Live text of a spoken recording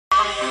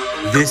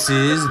This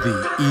is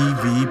the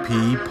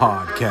EVP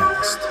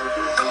Podcast.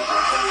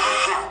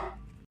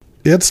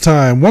 It's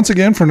time once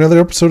again for another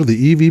episode of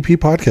the EVP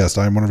Podcast.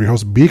 I'm one of your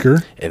hosts,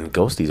 Beaker. And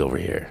Ghosty's over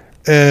here.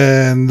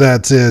 And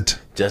that's it.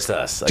 Just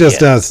us.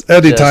 Just us.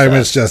 Anytime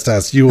it's just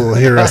us, you will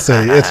hear us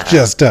say, it's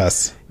just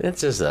us.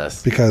 It's just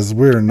us. Because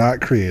we're not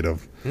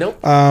creative. Nope.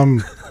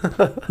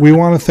 We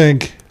want to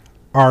thank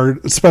our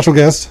special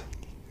guest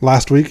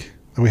last week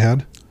that we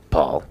had.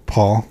 Paul.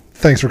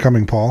 Thanks for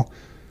coming, Paul.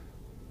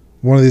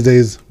 One of these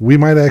days, we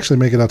might actually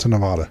make it out to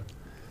Nevada.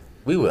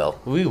 We will.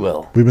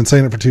 We've been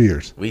saying it for 2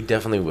 years. We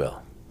definitely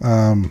will.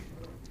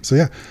 So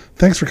yeah,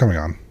 thanks for coming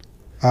on.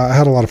 I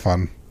had a lot of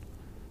fun.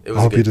 I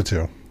hope you did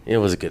too. It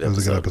was a good episode. It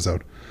was a good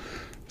episode.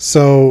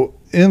 So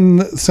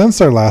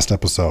since our last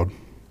episode,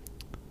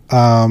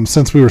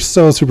 since we were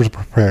so super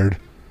prepared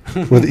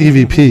with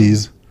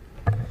EVPs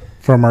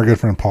from our good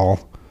friend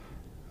Paul,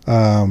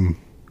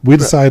 we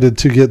decided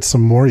to get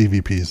some more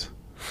EVPs.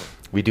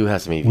 We do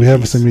have some EVPs. We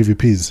have some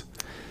EVPs.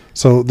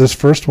 So this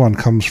first one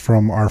comes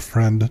from our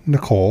friend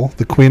Nicole,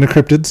 the Queen of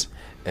Cryptids.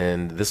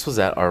 And this was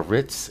at our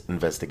Ritz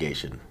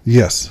investigation.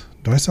 Yes.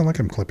 Do I sound like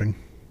I'm clipping?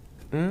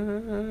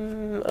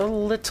 A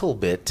little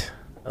bit.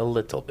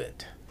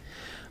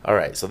 All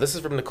right. So this is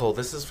from Nicole.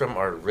 This is from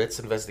our Ritz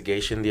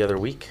investigation the other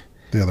week.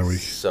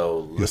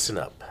 So listen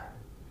up.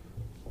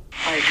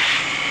 Like,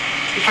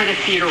 before the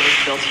theater was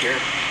built here,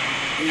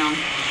 you know?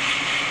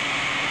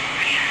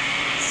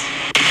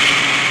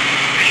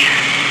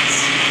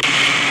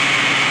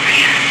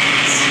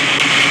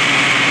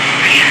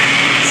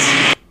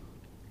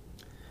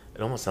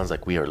 It almost sounds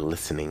like we are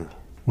listening.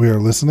 We are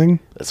listening?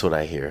 That's what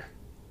I hear.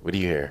 What do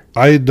you hear?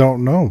 I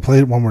don't know. Play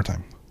it one more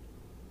time.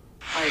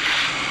 Like,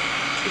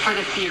 before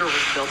the theater was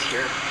built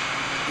here,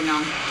 you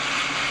know?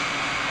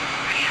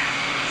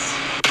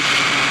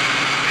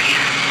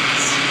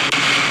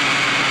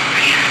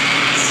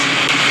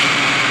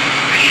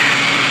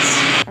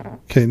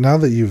 Okay, now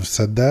that you've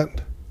said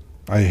that,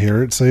 I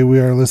hear it say we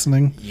are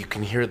listening. You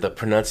can hear the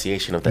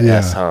pronunciation of the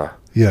S, huh?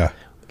 Yeah.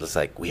 It's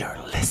like, we are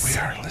listening. We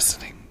are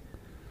listening.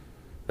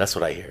 That's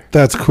what I hear.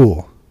 That's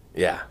cool.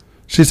 Yeah.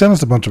 She sent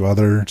us a bunch of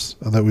others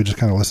that we just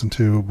kind of listened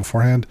to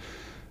beforehand,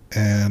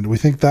 and we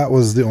think that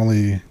was the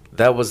only...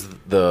 That was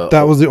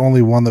the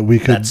only one that we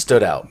could... That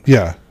stood out.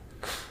 Yeah.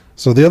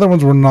 So the other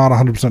ones we're not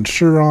 100%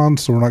 sure on,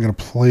 so we're not going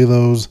to play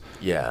those.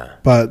 Yeah.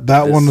 But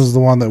one is the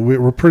one that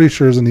we're pretty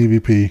sure is an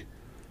EVP.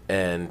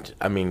 And,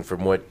 I mean,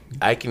 from what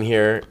I can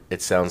hear,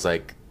 it sounds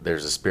like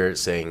there's a spirit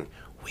saying,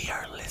 we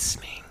are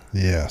listening.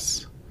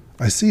 Yes.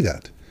 I see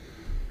that.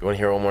 You want to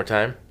hear it one more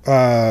time?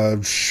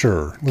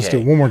 Sure. Let's do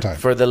it one more time.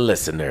 For the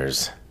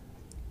listeners.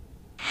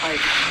 Like,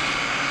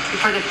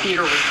 before the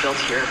theater was built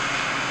here,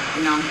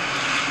 you know?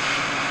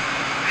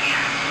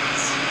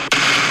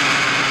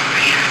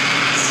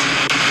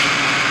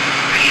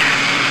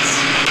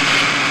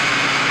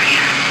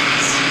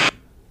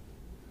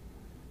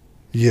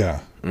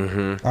 Yeah.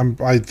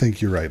 Mm-hmm. I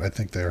think you're right. I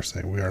think they are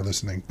saying we are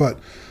listening. But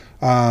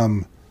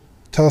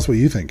tell us what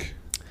you think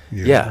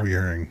we're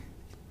hearing.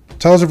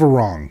 Tell us if we're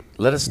wrong.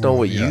 Let us know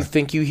what you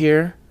think you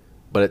hear.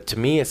 But to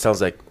me, it sounds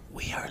like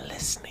we are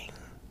listening.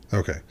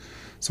 Okay.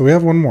 So we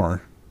have one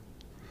more.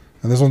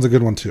 And this one's a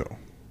good one, too.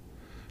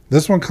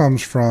 This one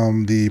comes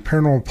from the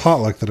paranormal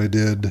potluck that I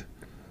did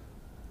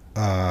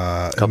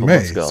in May.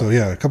 Months ago. So,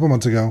 yeah, a couple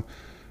months ago.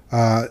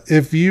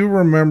 If you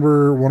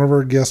remember one of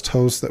our guest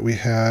hosts that we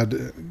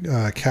had,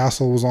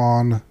 Castle was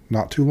on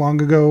not too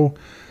long ago.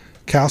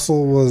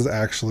 Castle was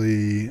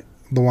actually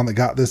the one that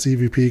got this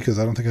EVP because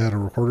I don't think I had a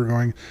recorder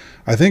going.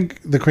 I think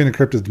the Queen of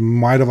Cryptids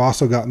might have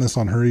also gotten this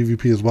on her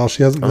EVP as well.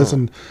 She hasn't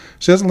listened.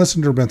 She hasn't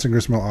listened to her Benson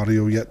Gristmill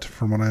audio yet,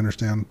 from what I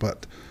understand,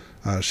 but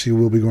she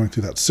will be going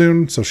through that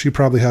soon. So she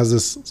probably has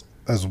this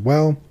as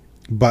well.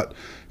 But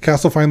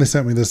Castle finally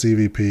sent me this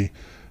EVP.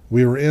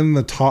 We were in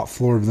the top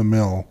floor of the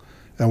mill.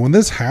 And when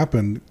this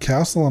happened,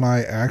 Castle and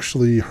I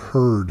actually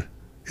heard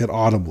it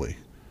audibly.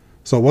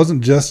 So it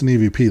wasn't just an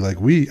EVP.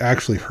 Like, we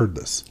actually heard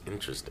this.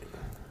 Interesting.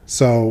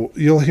 So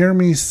you'll hear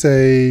me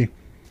say,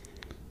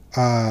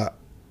 I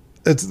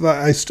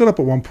stood up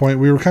at one point.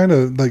 We were kind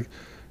of like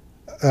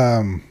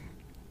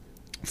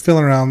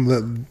feeling around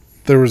that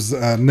there was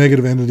a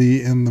negative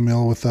entity in the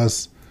mill with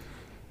us.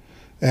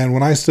 And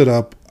when I stood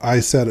up,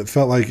 I said it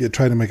felt like it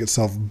tried to make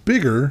itself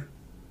bigger.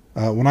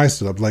 When I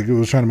stood up, like it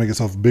was trying to make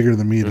itself bigger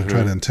than me to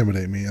try to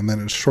intimidate me. And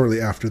then shortly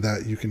after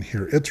that, you can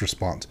hear its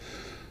response.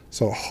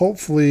 So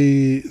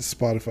hopefully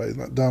Spotify is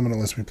not dumb and it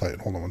lets me play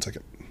it. Hold on one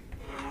second. It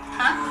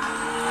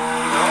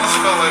almost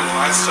felt like when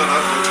I stood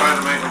up, it tried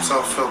to make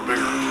himself feel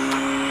bigger.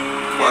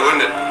 Why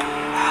wouldn't it?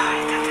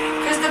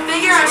 Because the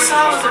figure I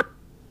saw was...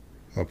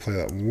 I'll play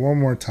that one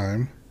more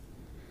time.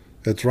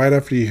 It's right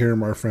after you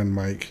hear our friend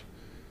Mike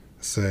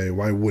say,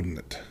 why wouldn't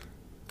it?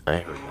 I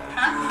heard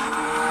that.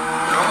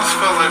 It almost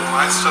felt like when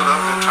I stood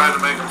up, it tried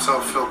to make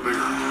himself feel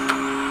bigger.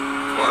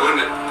 Why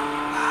wouldn't it?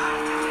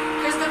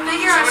 Because the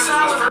figure I saw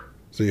was...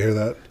 So you hear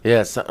that?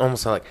 Yeah, it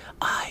almost sounded like,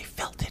 I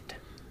felt it.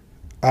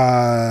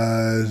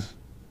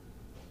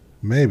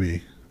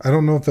 Maybe. I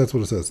don't know if that's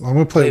what it says. I'm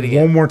going to play it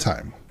one more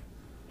time.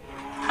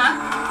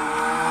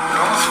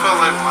 Huh? It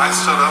felt like when I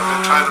stood up,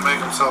 he tried to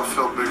make himself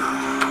feel bigger.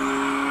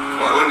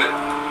 Why wouldn't it?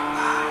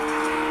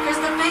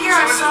 Because the figure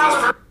I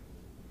saw was...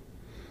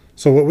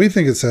 So what we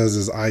think it says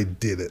is, I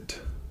did it.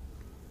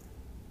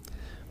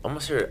 I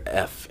almost hear an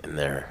F in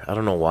there. I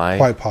don't know why.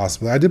 Quite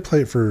possibly. I did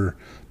play it for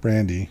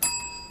Brandy,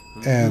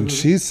 and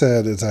she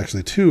said it's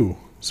actually 2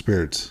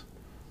 spirits.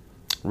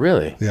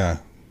 Really? Yeah.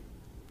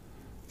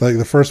 Like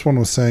the first one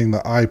was saying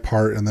the I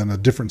part, and then a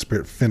different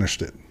spirit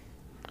finished it.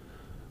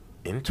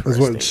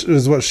 Interesting.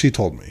 Is what she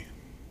told me.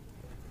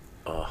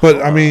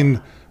 But I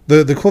mean,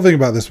 the cool thing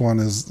about this one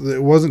is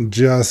it wasn't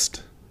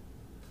just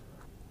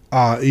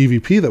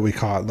EVP that we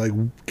caught. Like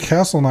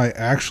Castle and I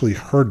actually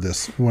heard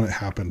this when it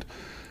happened,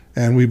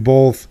 and we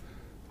both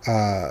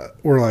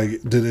were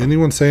like, "Did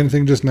anyone say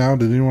anything just now?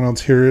 Did anyone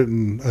else hear it?"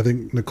 And I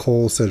think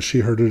Nicole said she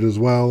heard it as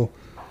well.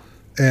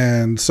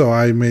 And so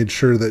I made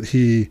sure that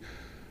he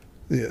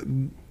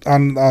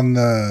on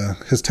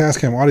his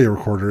Tascam audio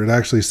recorder, it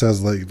actually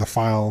says like the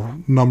file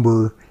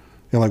number,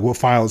 like what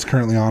file it's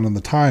currently on and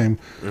the time.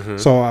 Mm-hmm.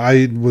 So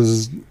I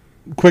was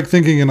quick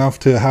thinking enough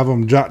to have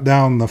him jot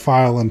down the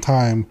file and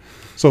time,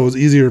 so it was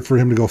easier for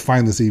him to go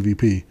find this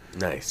EVP.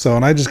 Nice. So,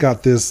 and I just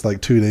got this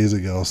like 2 days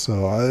ago,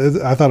 so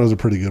I thought it was a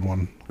pretty good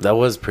one. That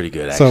was pretty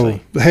good,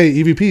 actually. So, hey,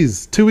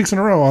 EVPs 2 weeks in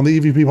a row on the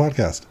EVP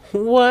podcast.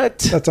 What?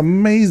 That's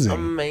amazing.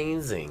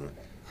 Amazing.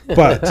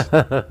 But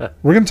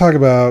we're going to talk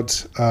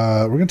about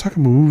a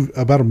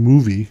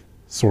movie,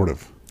 sort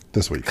of,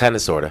 this week. Kind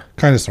of, sort of.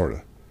 Kind of, sort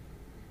of.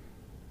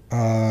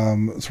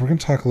 So we're going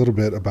to talk a little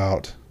bit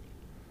about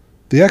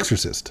The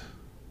Exorcist,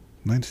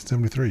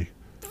 1973.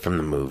 From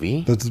the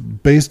movie? That's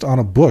based on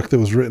a book that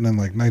was written in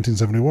like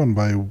 1971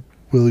 by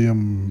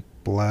William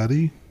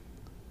Blatty.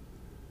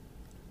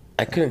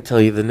 I couldn't tell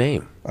you the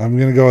name. I'm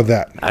going to go with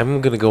that.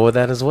 I'm going to go with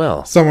that as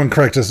well. Someone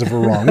correct us if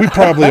we're wrong. We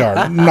probably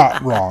are.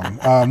 Not wrong.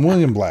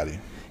 William Blatty.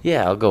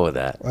 Yeah, I'll go with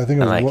that. I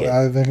think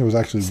it was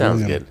actually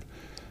Sounds William. good.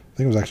 I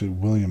think it was actually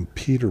William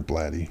Peter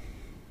Blatty.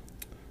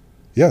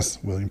 Yes,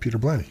 William Peter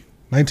Blatty.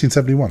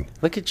 1971.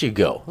 Look at you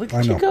go. Look at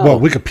I know. you go.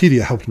 Well,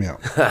 Wikipedia helped me out.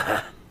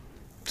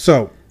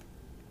 So,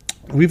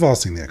 we've all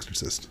seen The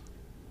Exorcist.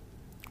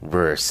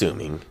 We're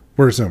assuming.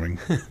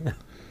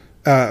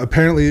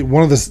 Apparently,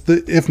 one of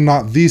the, if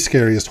not the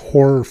scariest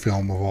horror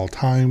film of all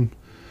time.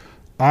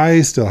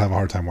 I still have a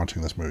hard time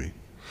watching this movie.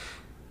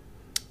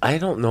 I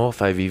don't know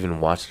if I've even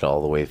watched it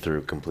all the way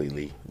through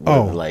completely.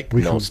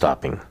 No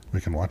stopping.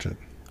 We can watch it.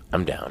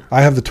 I'm down.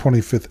 I have the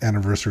 25th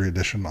anniversary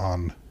edition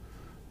on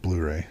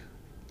Blu-ray.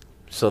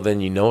 So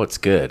then you know it's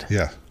good.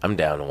 Yeah. I'm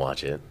down to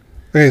watch it.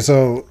 Okay,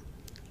 so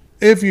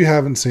if you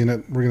haven't seen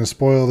it, we're going to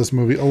spoil this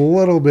movie a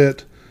little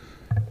bit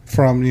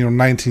from,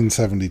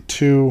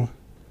 1972.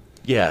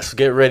 Yeah, so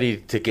get ready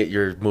to get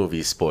your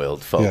movies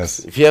spoiled, folks. Yes.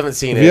 If you haven't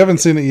seen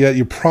it yet,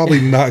 you're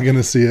probably not going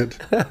to see it.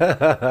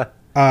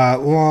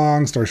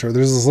 Long story short,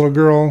 there's this little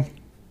girl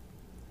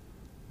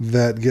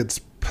that gets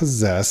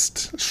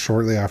possessed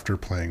shortly after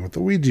playing with the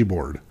Ouija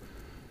board.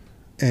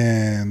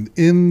 And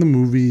in the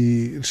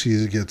movie,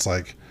 she gets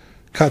like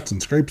cuts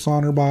and scrapes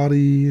on her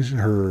body.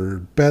 Her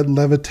bed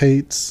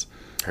levitates.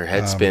 Her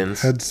head spins.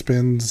 Head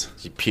spins.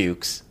 She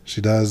pukes. She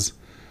does.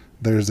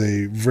 There's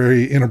a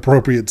very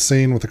inappropriate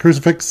scene with a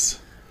crucifix.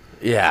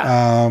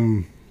 Yeah.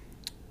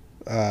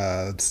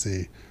 Let's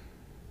see.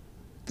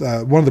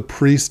 One of the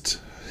priests,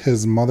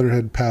 his mother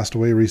had passed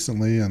away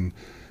recently, and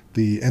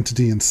the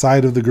entity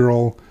inside of the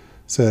girl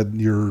said,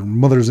 "Your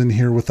mother's in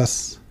here with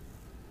us,"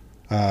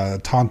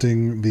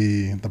 taunting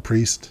the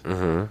priest.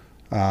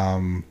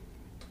 Mm-hmm.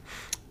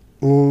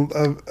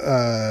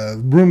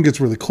 Room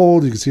gets really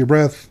cold. You can see her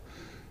breath.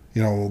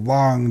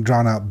 Long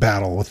drawn out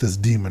battle with this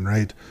demon,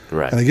 right?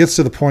 Right. And it gets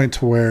to the point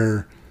to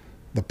where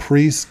the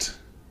priest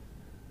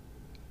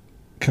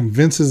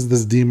convinces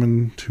this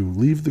demon to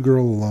leave the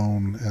girl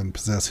alone and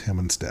possess him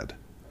instead.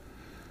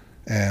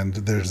 And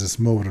there's this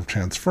moment of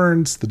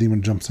transference. The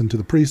demon jumps into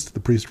the priest. The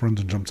priest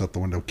runs and jumps out the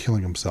window,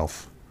 killing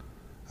himself,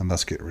 and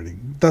thus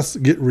getting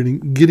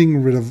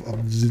rid of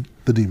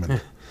the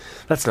demon.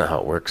 That's not how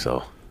it works,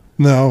 though.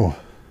 No.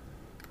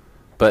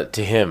 But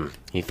to him,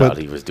 he thought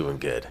he was doing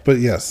good. But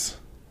yes.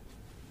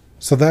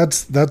 So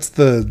that's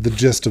the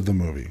gist of the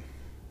movie.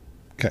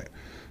 Okay.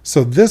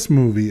 So this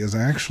movie is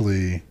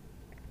actually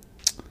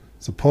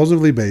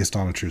supposedly based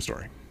on a true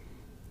story.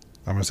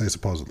 I'm going to say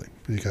supposedly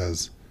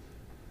because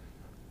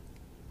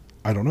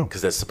I don't know.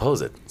 Because that's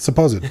supposed.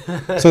 Supposed.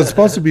 So it's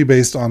supposed to be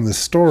based on this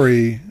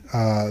story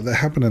that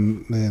happened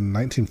in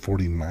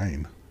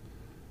 1949.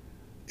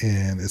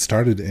 And it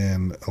started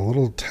in a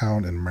little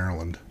town in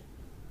Maryland.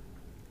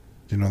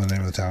 Do you know the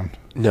name of the town?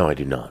 No, I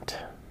do not.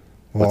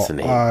 Well, what's the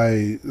name?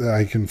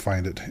 I can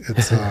find it.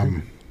 It's it's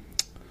a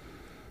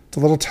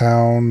little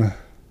town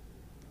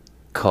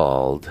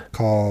called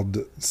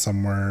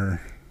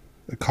somewhere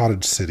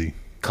Cottage City.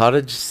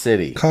 Cottage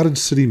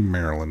City,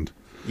 Maryland.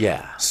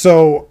 Yeah.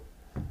 So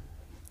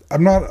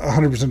I'm not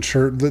 100%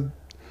 sure that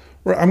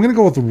I'm going to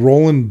go with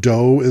Roland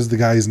Doe is the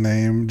guy's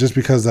name just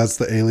because that's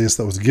the alias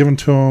that was given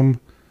to him.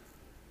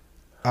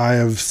 I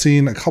have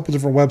seen a couple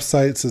different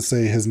websites that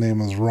say his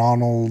name is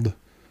Ronald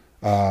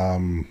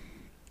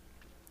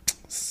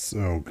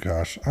oh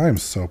gosh, I am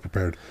so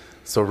prepared.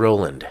 So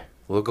Roland.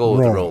 We'll go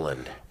with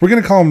Roland. We're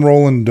going to call him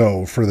Roland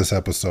Doe for this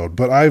episode,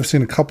 but I've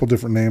seen a couple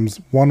different names.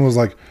 One was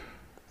like,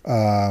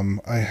 I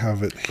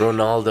have it.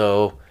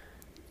 Ronaldo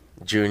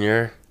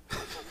Jr.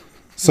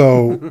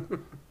 So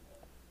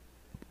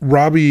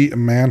Robbie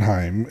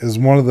Mannheim is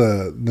one of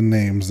the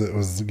names that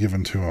was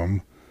given to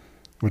him,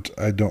 which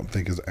I don't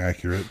think is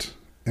accurate.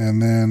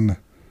 And then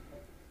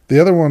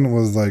the other one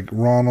was like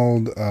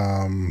Ronald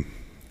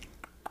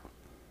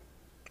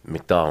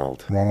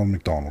McDonald. Ronald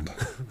McDonald.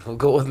 We'll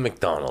go with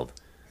McDonald.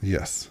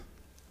 Yes.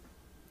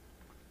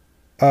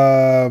 We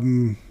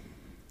don't.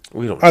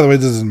 Either way,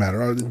 it doesn't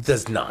matter. It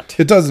does not.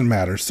 It doesn't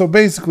matter. So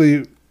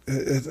basically, I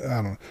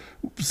don't know.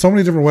 So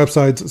many different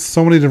websites,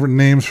 so many different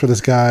names for this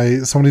guy,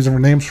 so many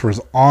different names for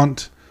his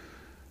aunt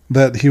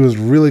that he was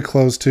really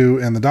close to.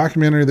 And the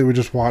documentary that we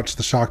just watched,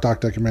 the Shock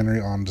Doc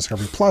documentary on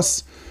Discovery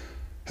Plus,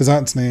 his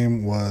aunt's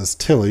name was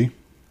Tilly.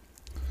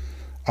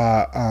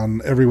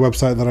 On every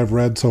website that I've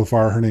read so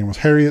far, her name was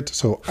Harriet.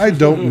 So I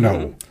don't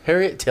know.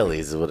 Harriet Tilly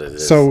is what it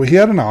is. So he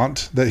had an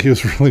aunt that he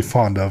was really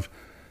fond of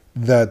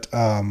that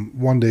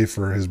one day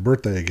for his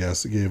birthday, I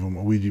guess, gave him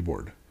a Ouija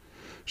board.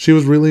 She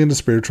was really into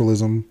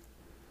spiritualism,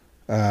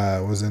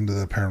 was into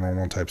the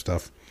paranormal type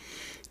stuff,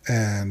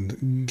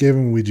 and gave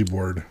him a Ouija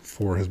board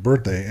for his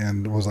birthday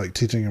and was like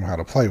teaching him how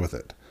to play with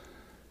it.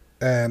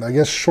 And I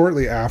guess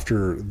shortly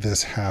after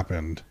this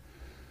happened,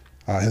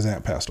 his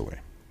aunt passed away.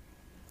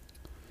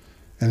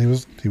 And he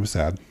was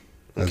sad,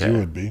 as you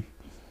would be.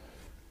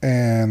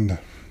 And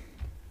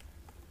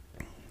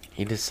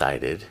he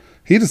decided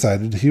he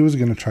was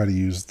going to try to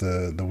use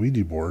the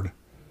Ouija board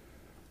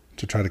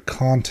to try to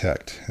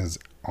contact his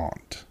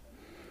aunt.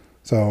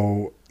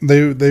 So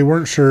they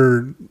weren't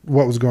sure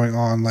what was going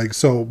on. Like,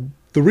 so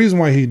the reason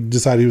why he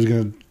decided he was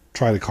going to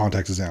try to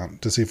contact his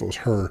aunt to see if it was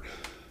her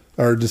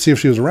or to see if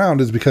she was around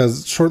is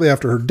because shortly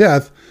after her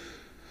death,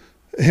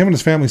 him and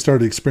his family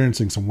started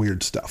experiencing some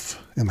weird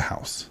stuff in the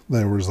house.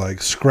 There was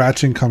like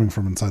scratching coming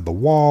from inside the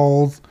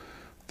walls.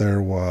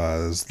 There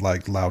was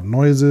like loud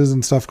noises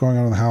and stuff going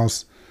on in the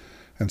house.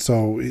 And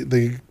so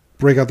they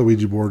break out the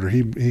Ouija board, or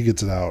he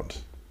gets it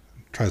out,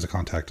 tries to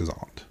contact his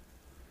aunt.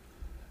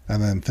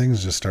 And then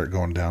things just start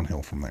going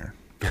downhill from there.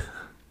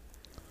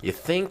 You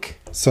think?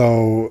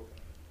 So,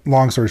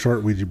 long story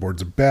short, Ouija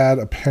boards are bad.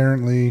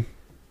 Apparently,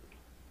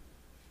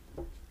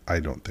 I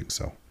don't think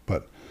so.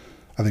 But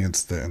I think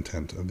it's the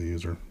intent of the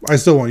user. I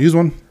still won't use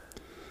one.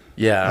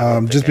 Yeah.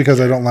 Just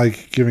because I don't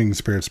like giving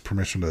spirits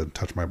permission to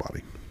touch my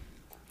body.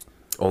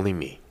 Only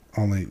me.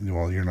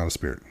 Well, you're not a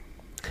spirit.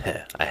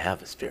 I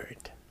have a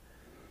spirit.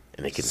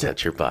 And it can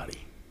touch your body.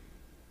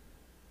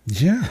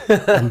 Yeah,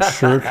 I'm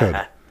sure it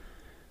could.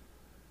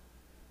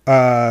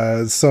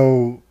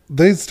 So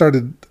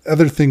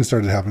other things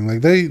started happening.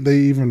 Like they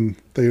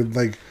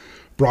like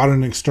brought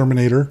an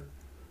exterminator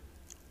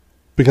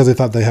because they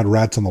thought they had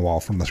rats on the wall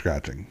from the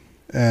scratching.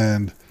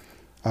 And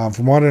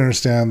from what I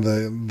understand,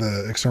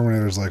 the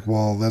exterminator is like,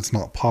 well, that's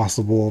not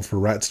possible for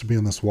rats to be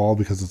on this wall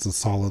because it's a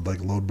solid,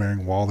 like,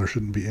 load-bearing wall. There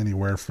shouldn't be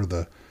anywhere for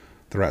the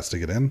rats to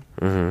get in.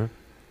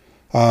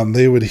 Mm-hmm.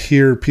 They would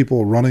hear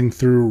people running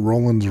through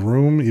Roland's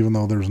room, even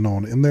though there's no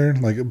one in there.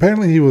 Like,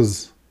 apparently he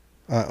was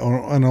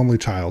an only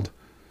child.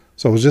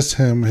 So it was just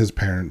him, his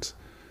parents.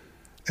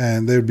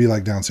 And they would be,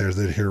 like, downstairs.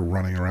 They'd hear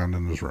running around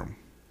in his room,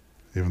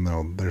 even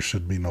though there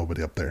should be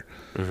nobody up there.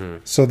 Mm-hmm.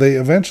 So they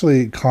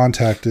eventually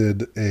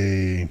contacted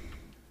their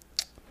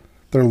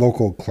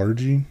local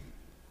clergy,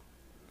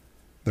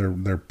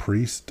 their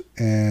priest,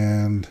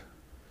 and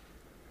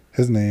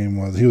he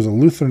was a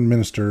Lutheran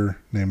minister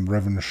named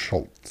Reverend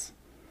Schultz.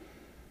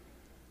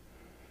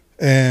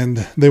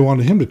 And they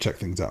wanted him to check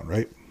things out,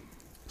 right?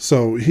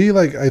 So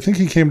I think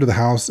he came to the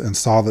house and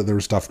saw that there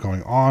was stuff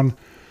going on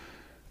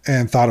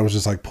and thought it was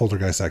just like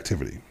poltergeist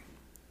activity.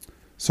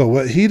 So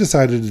what he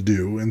decided to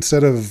do,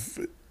 instead of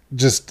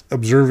just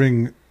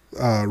observing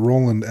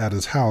Roland at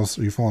his house,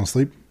 are you falling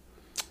asleep?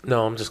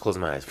 No, I'm just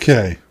closing my eyes.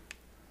 Okay.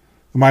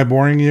 Am I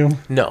boring you?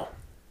 No.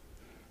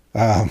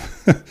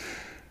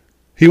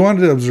 He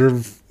wanted to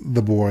observe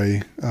the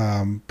boy.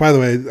 By the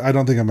way, I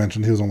don't think I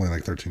mentioned he was only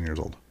like 13 years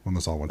old when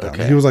this all went down.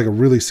 Okay. He was like a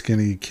really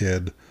skinny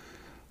kid.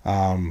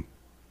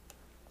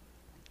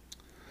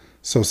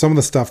 So some of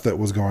the stuff that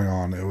was going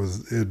on, it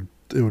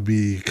would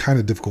be kind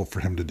of difficult for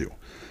him to do.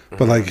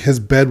 But like his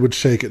bed would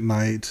shake at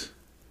night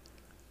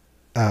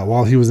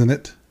while he was in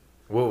it.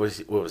 What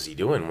was he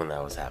doing when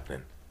that was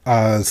happening?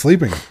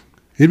 Sleeping.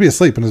 He'd be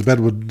asleep and his bed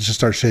would just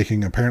start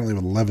shaking. Apparently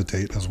would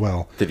levitate as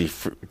well. Did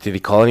he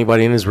call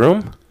anybody in his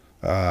room?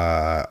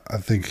 I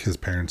think his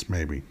parents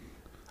maybe.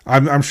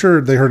 I'm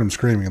sure they heard him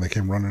screaming and they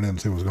came running in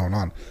to see what was going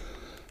on.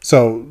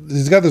 So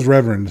he's got this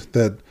reverend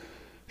that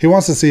he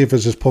wants to see if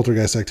it's just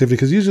poltergeist activity,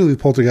 because usually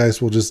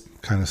poltergeist will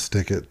just kind of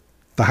stick at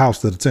the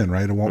house that it's in,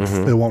 right? It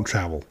won't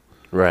travel.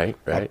 Right.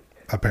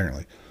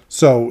 Apparently.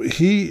 So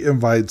he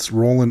invites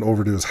Roland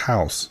over to his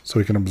house so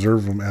he can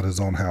observe him at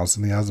his own house,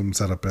 and he has him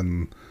set up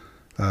in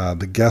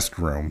the guest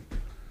room.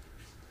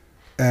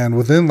 And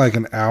within like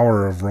an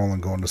hour of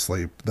Roland going to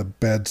sleep, the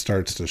bed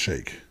starts to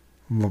shake,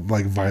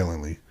 like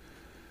violently.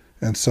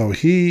 And so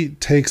he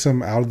takes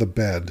him out of the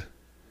bed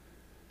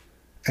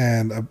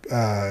and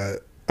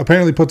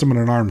apparently puts him in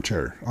an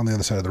armchair on the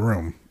other side of the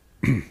room.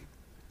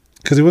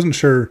 Because he wasn't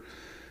sure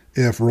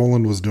if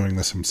Roland was doing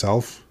this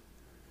himself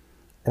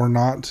or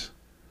not.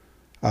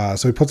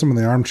 So he puts him in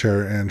the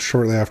armchair, and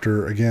shortly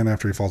after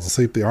he falls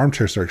asleep, the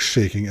armchair starts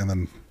shaking and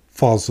then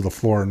falls to the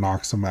floor and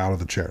knocks him out of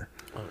the chair.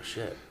 Oh,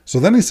 shit. So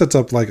then he sets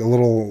up like a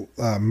little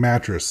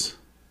mattress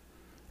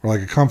or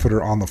like a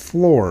comforter on the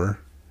floor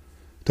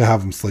to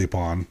have him sleep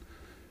on.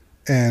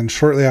 And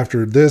shortly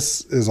after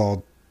this is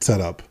all set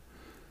up,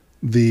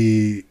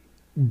 the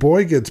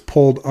boy gets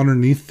pulled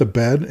underneath the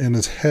bed and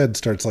his head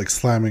starts like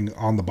slamming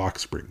on the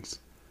box springs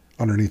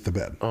underneath the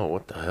bed. Oh,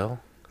 what the hell?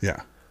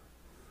 Yeah.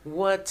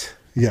 What?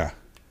 Yeah.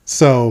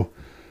 So,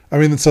 I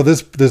mean, so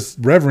this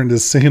reverend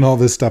is seeing all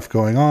this stuff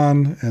going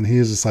on, and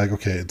he's just like,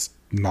 okay, it's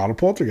not a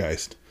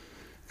poltergeist.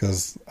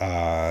 Because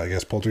I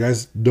guess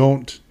poltergeists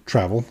don't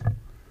travel.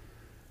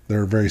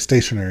 They're very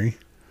stationary.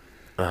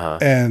 Uh-huh.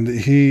 And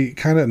he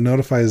kind of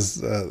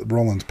notifies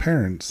Roland's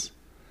parents.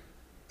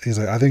 He's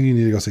like, I think you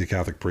need to go see a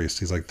Catholic priest.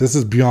 He's like, this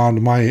is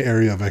beyond my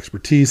area of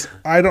expertise.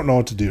 I don't know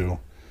what to do.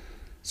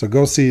 So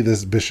go see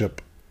this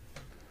bishop.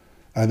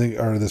 I think,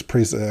 or this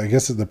priest. I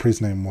guess the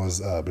priest's name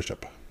was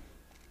Bishop.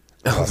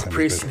 Oh, the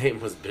priest's name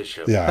was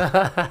Bishop.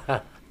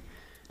 Yeah.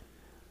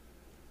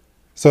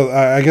 So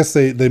I guess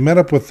they met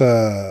up with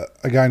a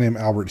guy named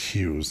Albert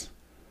Hughes.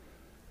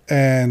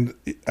 And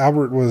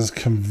Albert was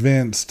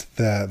convinced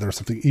that there was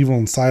something evil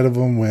inside of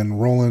him when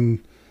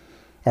when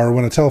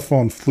a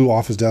telephone flew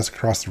off his desk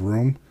across the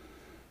room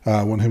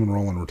when him and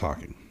Roland were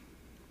talking.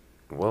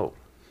 Whoa.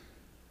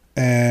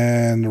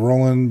 And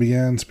Roland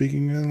began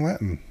speaking in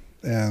Latin.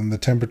 And the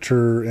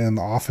temperature in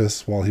the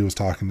office while he was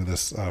talking to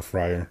this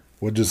friar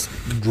would just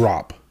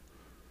drop.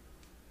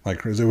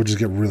 Like, it would just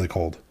get really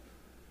cold.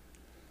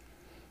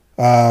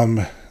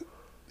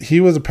 He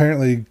was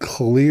apparently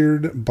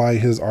cleared by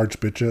his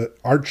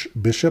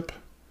archbishop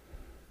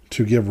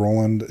to give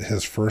Roland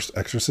his first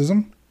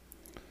exorcism.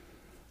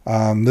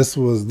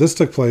 This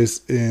took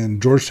place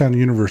in Georgetown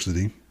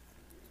University.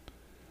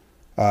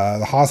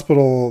 The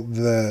hospital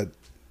that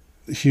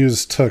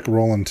Hughes took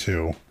Roland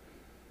to,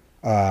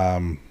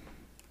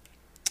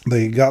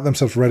 they got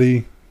themselves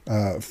ready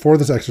for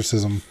this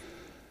exorcism,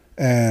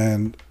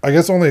 and I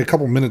guess only a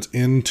couple minutes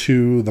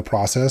into the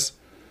process,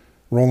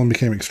 Roland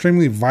became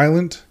extremely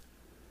violent,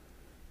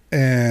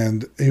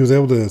 and he was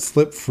able to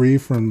slip free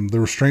from the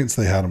restraints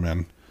they had him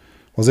in,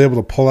 was able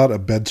to pull out a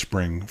bed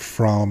spring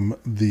from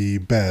the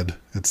bed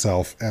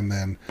itself, and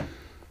then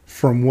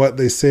from what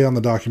they say on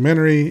the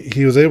documentary,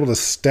 he was able to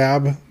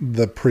stab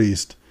the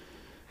priest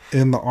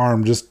in the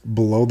arm just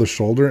below the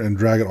shoulder and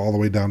drag it all the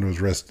way down to his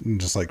wrist and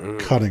just like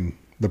cutting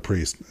the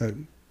priest,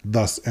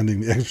 thus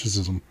ending the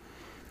exorcism.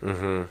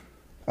 Mm-hmm.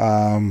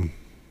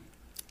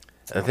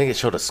 I think it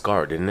showed a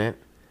scar, didn't it?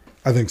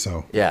 I think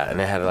so. Yeah, and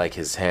it had like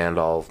his hand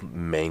all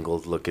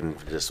mangled, looking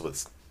just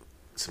with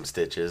some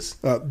stitches.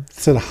 It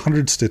said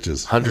 100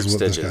 stitches. 100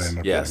 stitches.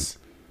 Yes.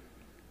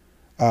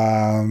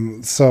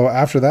 So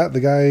after that,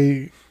 the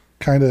guy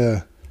kind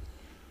of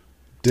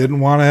didn't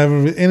want to have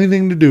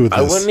anything to do with this.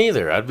 I wouldn't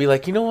either. I'd be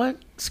like, you know what?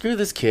 Screw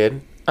this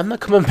kid. I'm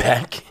not coming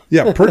back.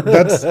 Yeah,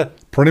 that's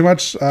pretty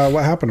much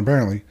what happened,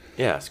 apparently.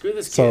 Yeah, screw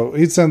this kid. So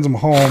he sends him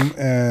home,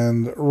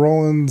 and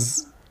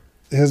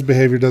his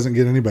behavior doesn't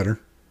get any better.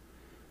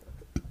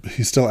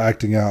 He's still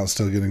acting out,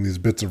 still getting these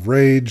bits of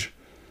rage.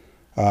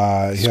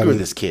 Screw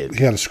this kid.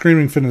 He had a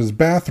screaming fit in his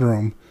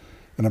bathroom,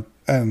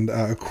 and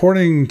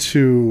according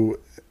to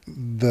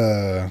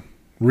the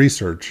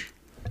research,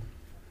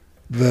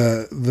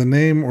 the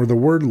name or the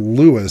word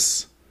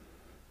Lewis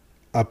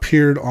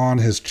appeared on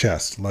his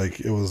chest, like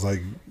it was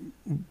like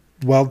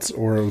welts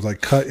or it was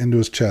like cut into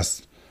his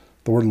chest.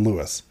 The word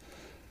Lewis,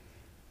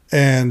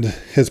 and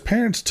his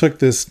parents took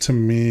this to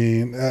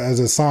mean as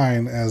a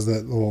sign as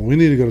that, well, we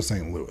need to go to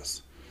St.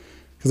 Louis.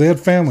 Because they had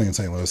family in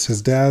St. Louis.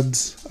 His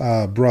dad's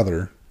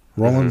brother,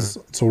 Roland's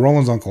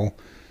uncle,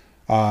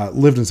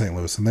 lived in St.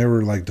 Louis, and they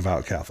were like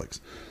devout Catholics.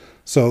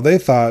 So they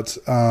thought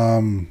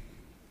it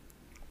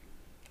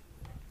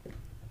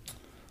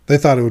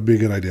would be a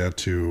good idea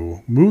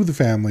to move the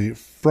family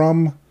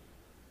from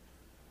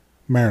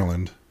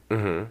Maryland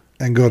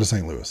and go to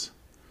St. Louis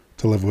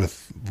to live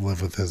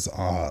with his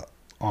aunt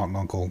and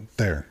uncle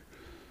there.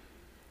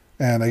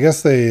 And I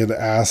guess they had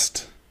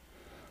asked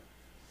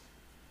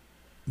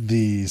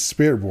the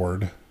spirit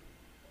board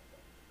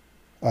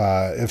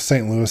if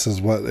St. Louis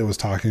is what it was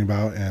talking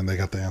about, and they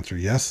got the answer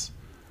yes.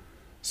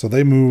 So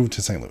they moved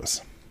to St.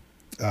 Louis.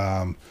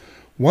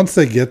 Once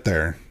they get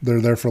there,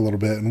 they're there for a little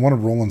bit, and one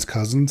of Roland's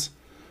cousins,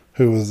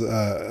 who was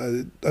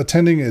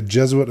attending a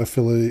Jesuit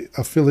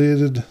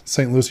affiliated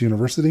St. Louis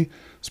University,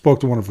 spoke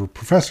to one of her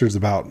professors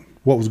about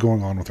what was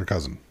going on with her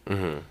cousin.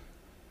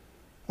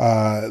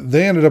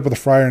 They ended up with a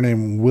friar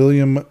named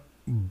William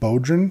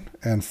Baudrin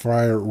and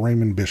Friar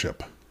Raymond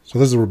Bishop. So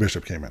this is where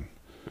Bishop came in.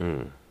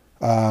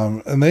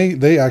 And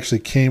they actually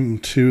came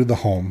to the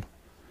home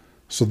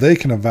so they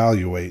can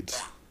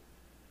evaluate.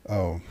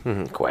 Oh,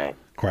 quack.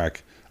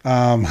 Quack.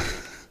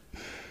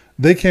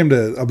 they came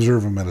to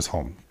observe him at his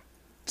home.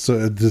 So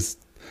it just,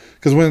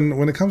 because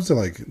when it comes to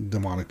like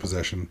demonic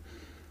possession,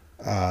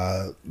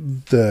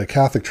 the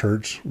Catholic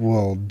Church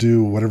will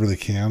do whatever they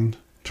can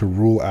to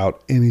rule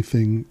out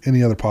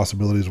any other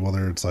possibilities,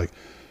 whether it's like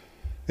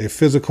a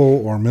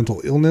physical or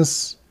mental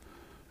illness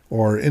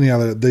or any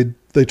other.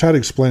 They try to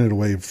explain it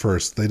away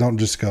first. They don't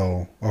just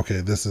go,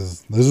 okay, this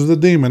is a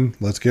demon,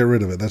 let's get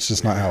rid of it. That's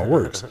just not how it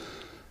works.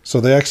 So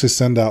they actually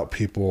send out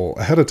people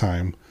ahead of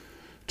time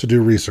to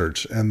do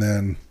research, and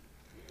then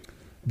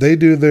they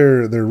do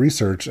their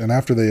research, and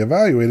after they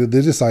evaluated,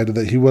 they decided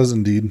that he was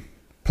indeed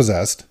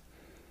possessed,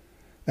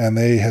 and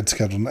they had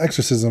scheduled an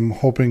exorcism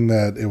hoping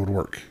that it would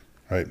work,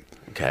 right?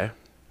 Okay.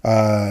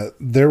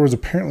 There was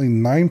apparently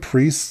 9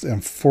 priests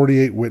and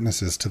 48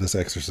 witnesses to this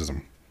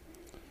exorcism.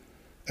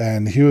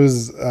 And he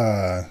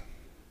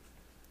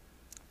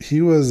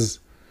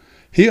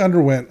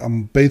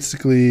underwent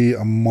basically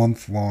a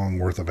month-long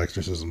worth of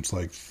exorcisms,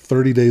 like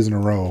 30 days in a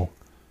row.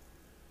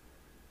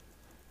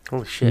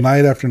 Holy shit.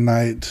 Night after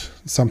night,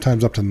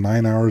 sometimes up to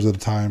 9 hours at a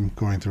time,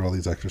 going through all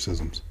these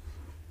exorcisms.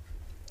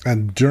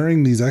 And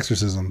during these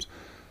exorcisms,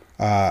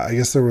 I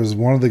guess there was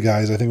one of the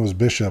guys, I think it was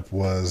Bishop,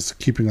 was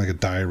keeping like a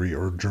diary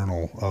or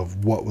journal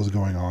of what was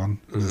going on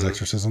in his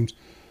exorcisms.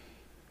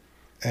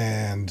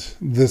 And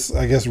this,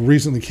 I guess,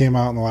 recently came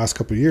out in the last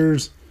couple of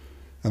years.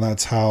 And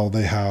that's how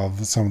they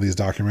have some of these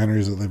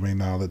documentaries that they've made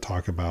now that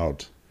talk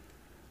about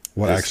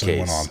what actually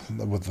went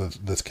on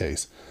with this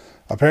case.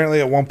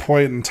 Apparently, at one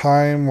point in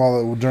time,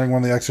 during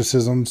one of the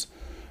exorcisms,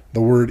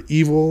 the word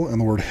evil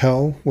and the word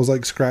hell was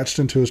like scratched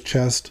into his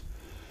chest.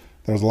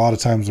 There was a lot of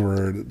times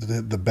where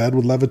the bed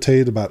would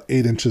levitate about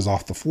 8 inches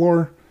off the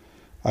floor.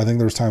 I think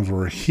there was times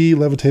where he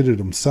levitated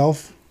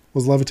himself,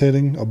 was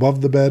levitating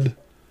above the bed.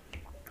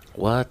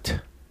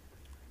 What?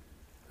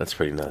 That's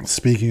pretty nuts.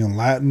 Speaking in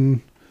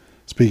Latin,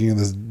 speaking in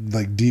this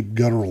like deep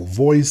guttural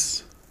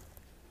voice.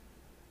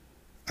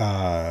 He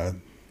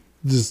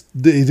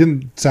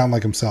didn't sound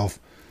like himself.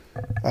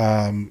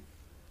 And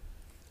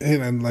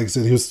like I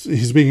said,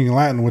 he's speaking in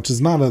Latin, which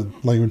is not a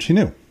language he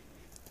knew.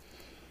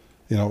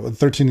 You know,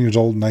 13 years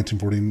old,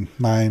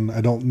 1949.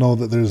 I don't know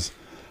that there's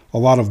a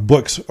lot of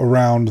books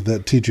around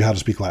that teach you how to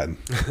speak Latin.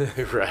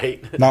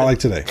 Right. Not like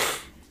today.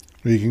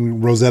 You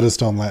can Rosetta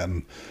Stone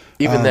Latin.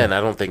 Even then, I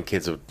don't think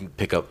kids would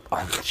pick up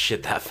on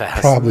shit that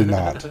fast. Probably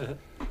not.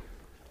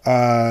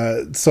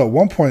 So at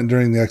one point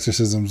during the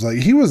exorcisms, like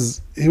he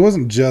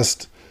wasn't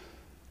just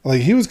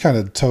like, he was kind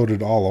of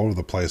toted all over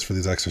the place for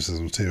these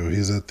exorcisms too.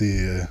 He's at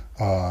the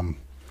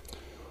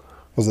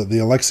was it the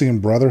Alexian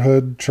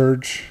Brotherhood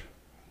Church?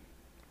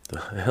 The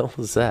hell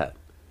is that?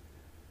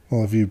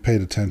 Well, if you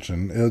paid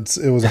attention,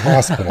 it was a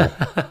hospital.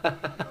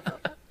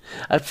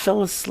 I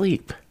fell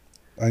asleep.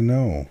 I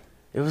know.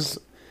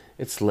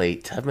 It's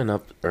late. I've been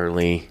up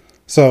early.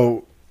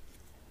 So,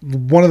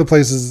 one of the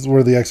places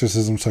where the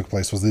exorcisms took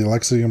place was the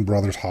Alexian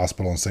Brothers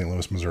Hospital in St.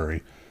 Louis,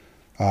 Missouri,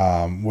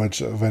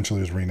 which eventually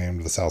was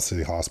renamed the South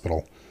City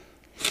Hospital.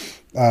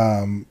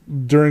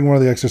 During one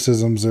of the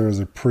exorcisms, there was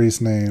a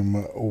priest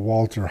named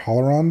Walter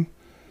Holleran.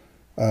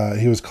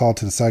 He was called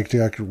to the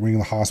psychiatric wing of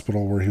the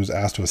hospital where he was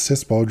asked to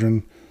assist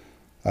Bodrin.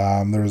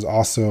 There was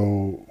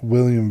also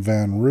William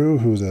Van Roo,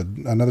 who was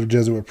another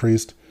Jesuit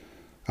priest.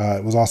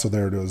 Was also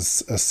there to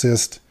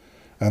assist.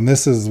 And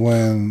this is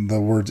when the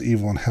words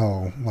evil and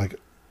hell like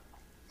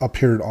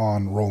appeared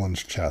on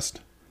Roland's chest.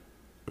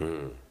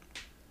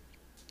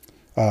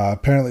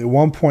 Apparently at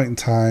one point in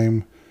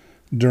time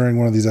during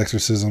one of these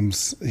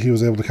exorcisms, he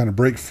was able to kind of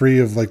break free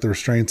of like the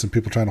restraints and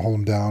people trying to hold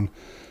him down,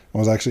 and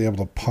was actually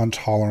able to punch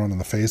Holleran in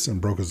the face and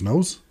broke his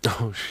nose.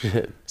 Oh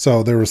shit.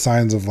 So there were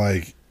signs of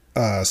like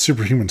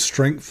superhuman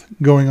strength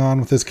going on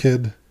with this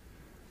kid.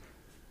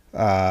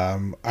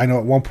 I know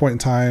at one point in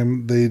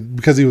time,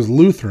 because he was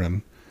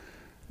Lutheran,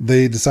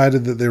 they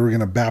decided that they were going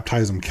to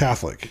baptize him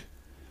Catholic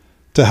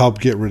to help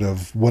get rid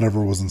of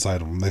whatever was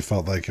inside of him. They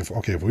felt like, if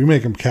we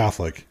make him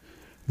Catholic,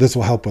 this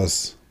will help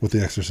us with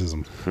the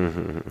exorcism.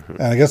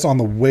 And I guess on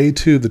the way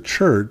to the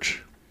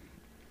church,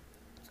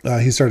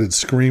 he started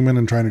screaming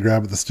and trying to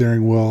grab at the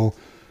steering wheel.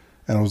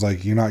 And it was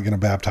like, you're not going to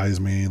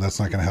baptize me. That's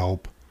not going to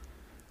help.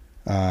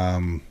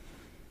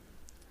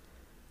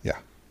 Yeah.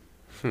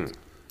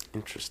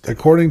 Interesting.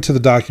 According to the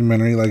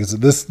documentary, like I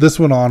said, this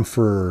went on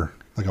for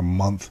like a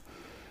month.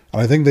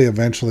 And I think they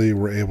eventually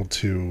were able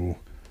to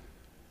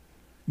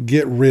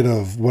get rid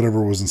of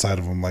whatever was inside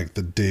of him like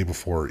the day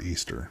before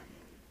Easter.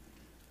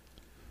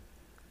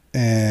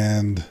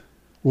 And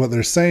what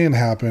they're saying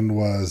happened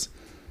was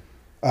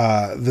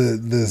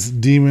this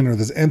demon or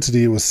this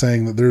entity was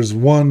saying that there's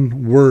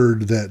one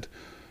word that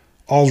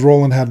all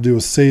Roland had to do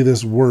was say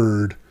this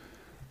word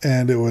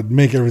and it would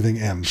make everything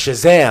end.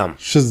 Shazam.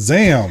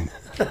 Shazam.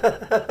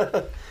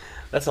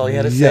 That's all he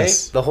had to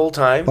say the whole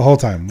time? The whole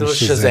time. It was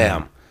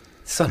Shazam.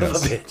 Son of a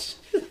bitch.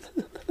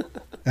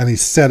 And he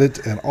said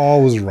it, and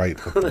all was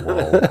right with the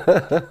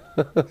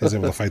world. He was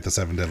able to fight the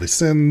 7 deadly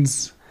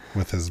sins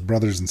with his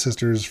brothers and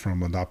sisters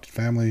from adopted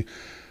family.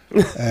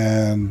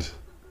 And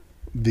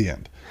the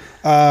end.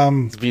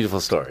 It's a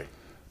beautiful story.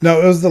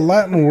 No, it was the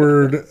Latin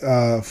word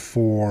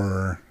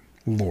for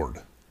Lord.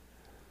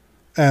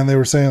 And they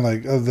were saying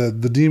like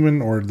the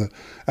demon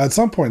at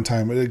some point in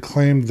time, it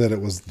claimed that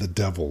it was the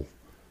devil.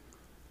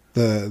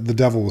 The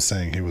devil was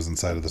saying he was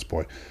inside of this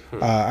boy.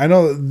 I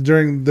know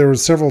there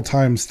was several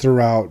times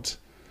throughout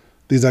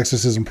these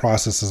exorcism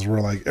processes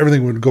where like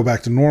everything would go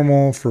back to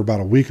normal for about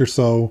a week or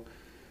so.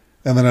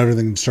 And then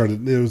everything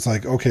started, it was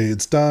like, okay,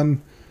 it's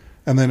done.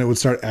 And then it would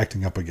start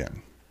acting up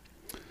again.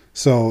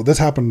 So this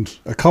happened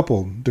a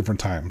couple different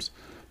times.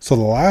 So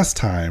the last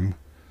time,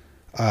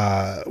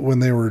 when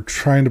they were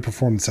trying to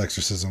perform this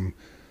exorcism,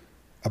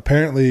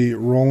 apparently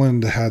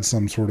Roland had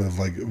some sort of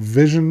like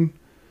vision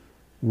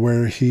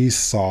where he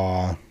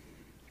saw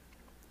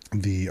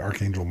the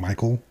Archangel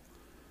Michael.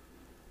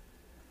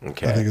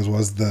 Okay. I think it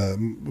was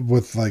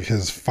with like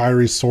his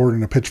fiery sword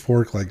and a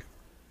pitchfork, like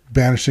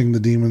banishing the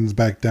demons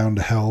back down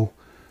to hell.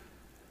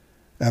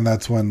 And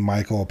that's when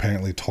Michael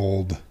apparently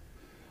told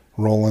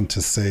Roland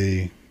to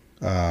say,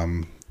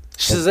 Shazam.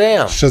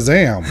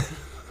 Shazam.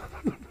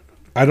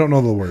 I don't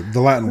know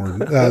the Latin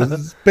word.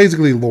 It's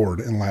basically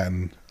Lord in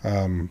Latin.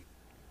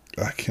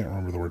 I can't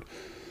remember the word.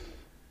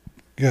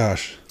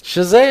 Gosh.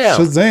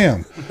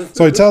 Shazam.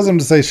 So he tells him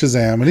to say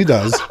Shazam, and he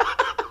does.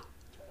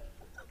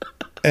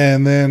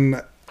 And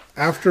then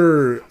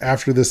after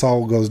this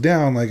all goes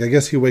down, like I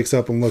guess he wakes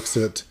up and looks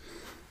at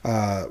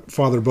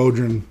Father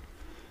Bodrin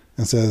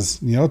and says,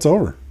 it's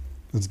over.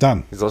 It's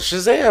done. He's all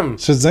Shazam.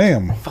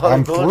 Shazam. Father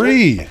I'm Bodrin.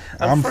 free.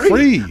 I'm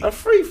free. I'm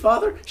free,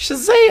 Father.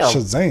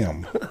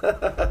 Shazam.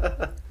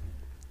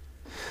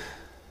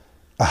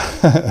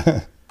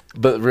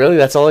 But really,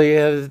 that's all he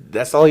had.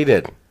 That's all he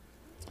did.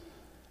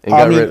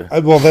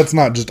 Well, that's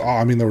not just all.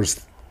 I mean, there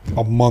was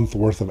a month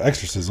worth of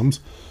exorcisms.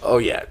 Oh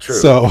yeah, true.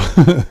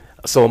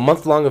 So a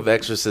month long of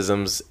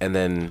exorcisms, and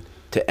then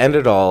to end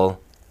it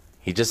all,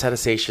 he just had to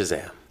say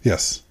Shazam.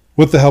 Yes,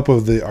 with the help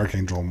of the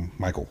Archangel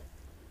Michael.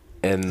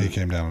 And he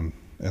came down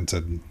and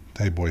said,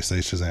 "Hey, boy, say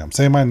Shazam.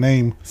 Say my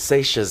name.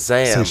 Say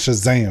Shazam. Say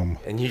Shazam.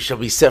 And you shall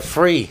be set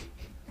free."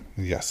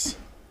 Yes.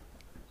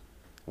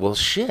 Well,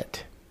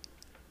 shit.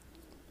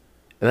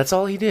 And that's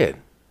all he did.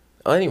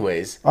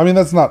 Anyways. I mean,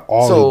 that's not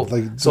all.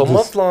 So a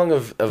month long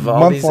of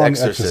all these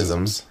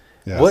exorcisms.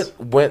 Yes. What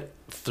went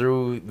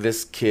through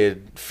this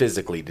kid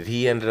physically? Did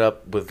he end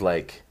up with,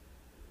 like,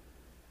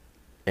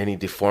 any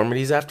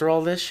deformities after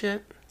all this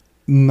shit?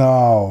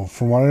 No,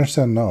 from what I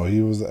understand, no. He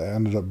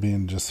ended up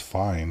being just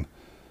fine.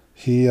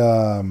 He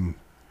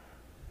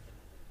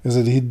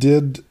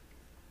did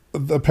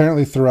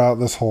apparently throughout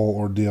this whole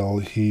ordeal,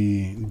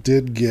 he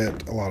did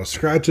get a lot of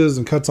scratches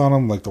and cuts on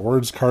him, like the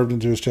words carved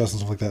into his chest and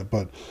stuff like that.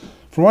 But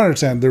from what I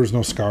understand, there was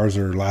no scars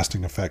or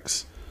lasting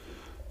effects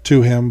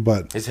to him.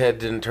 But his head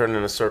didn't turn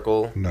in a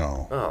circle.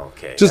 No. Oh,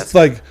 okay. Just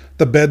like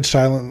the bed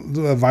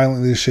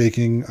violently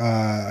shaking.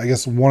 I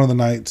guess one of the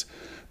nights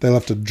they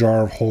left a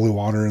jar of holy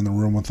water in the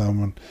room with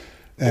them, and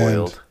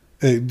boiled.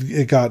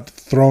 It got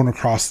thrown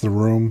across the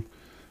room,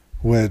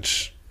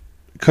 which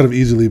could have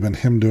easily been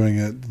him doing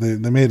it.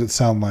 They made it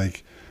sound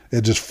like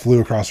it just flew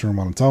across the room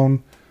on its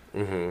own.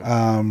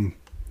 Mm-hmm.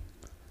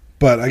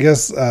 But I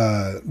guess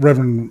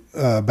Reverend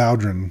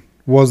Bowdrin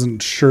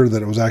wasn't sure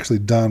that it was actually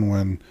done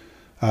when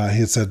he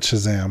had said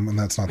Shazam, and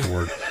that's not the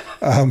word.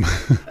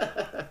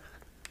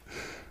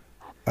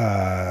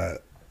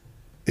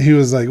 He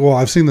was like, well,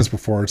 I've seen this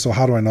before, so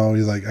how do I know?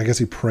 He's like, I guess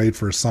he prayed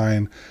for a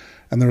sign,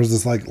 and there was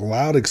this like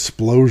loud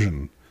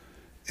explosion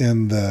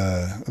in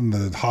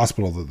the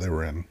hospital that they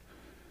were in.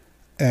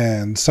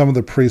 And some of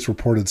the priests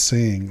reported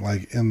seeing,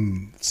 like,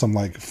 in some,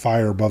 like,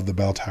 fire above the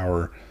bell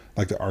tower,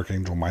 like the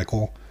Archangel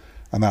Michael.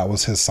 And that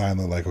was his sign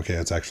that, like, okay,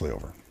 it's actually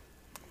over.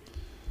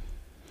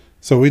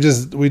 So we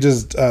just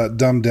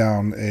dumbed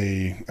down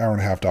a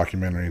hour-and-a-half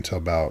documentary into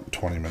about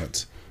 20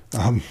 minutes.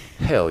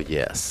 Hell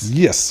yes.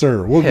 Yes,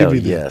 sir. We'll give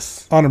you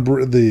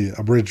the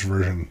abridged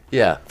version.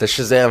 Yeah, the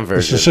Shazam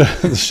version.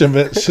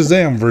 The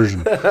Shazam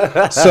version.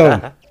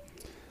 So,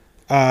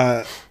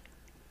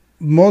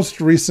 most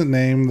recent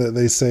name that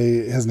they say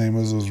his name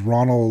was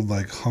Ronald,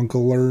 like,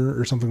 Hunkler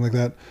or something like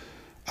that.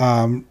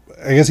 I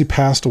guess he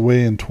passed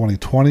away in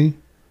 2020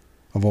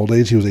 of old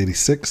age. He was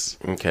 86.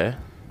 Okay.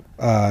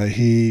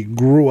 He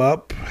grew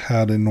up,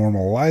 had a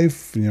normal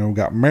life,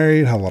 got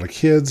married, had a lot of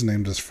kids,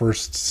 named his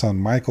first son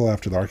Michael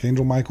after the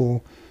Archangel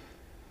Michael.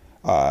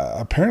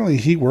 Apparently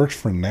he worked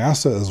for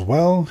NASA as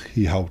well.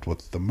 He helped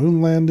with the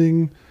moon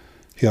landing.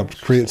 He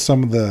helped create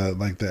some of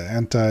the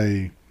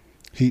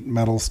anti-heat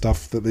metal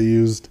stuff that they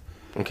used.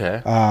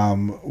 Okay.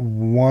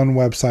 One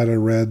website I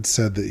read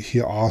said that he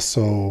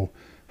also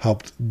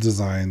helped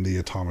design the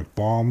atomic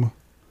bomb.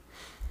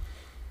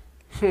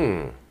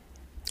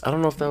 I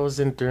don't know if that was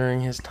during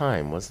his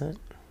time, was it?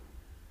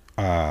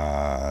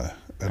 I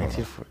don't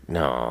know.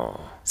 No.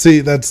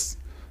 See, there's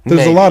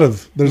a lot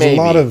of,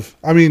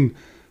 I mean,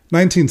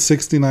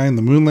 1969,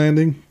 the moon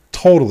landing,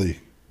 totally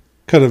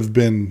could have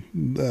been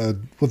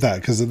with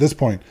that, because at this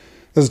point,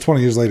 this is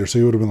 20 years later, so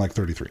he would have been like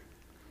 33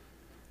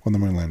 when the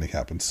moon landing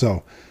happened.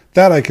 So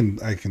that I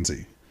can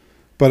see.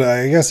 But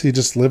I guess he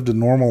just lived a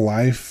normal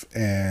life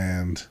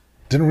and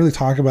didn't really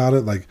talk about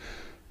it. Like,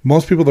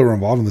 most people that were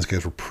involved in this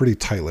case were pretty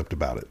tight-lipped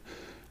about it.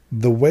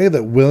 The way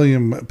that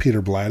William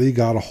Peter Blatty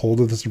got a hold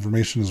of this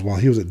information is while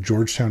he was at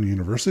Georgetown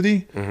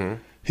University.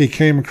 Mm-hmm. He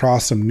came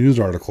across some news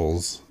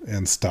articles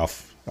and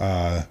stuff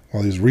while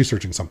he was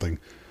researching something,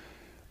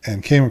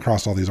 and came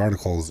across all these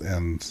articles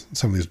and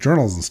some of these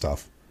journals and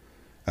stuff.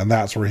 And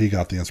that's where he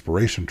got the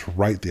inspiration to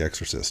write The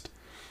Exorcist.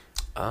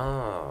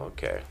 Oh,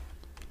 okay.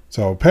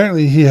 So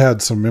apparently he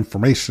had some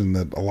information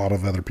that a lot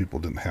of other people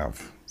didn't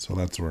have. So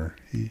that's where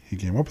he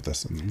came up with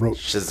this and wrote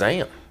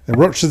Shazam. And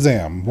wrote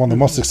Shazam, one of the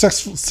most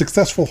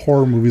successful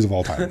horror movies of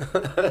all time.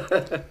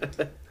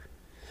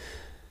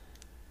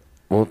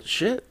 Well,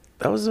 shit.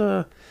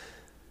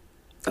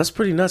 That's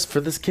pretty nuts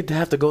for this kid to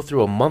have to go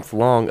through a month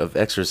long of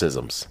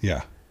exorcisms.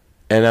 Yeah.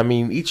 And I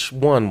mean, each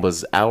one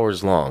was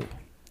hours long.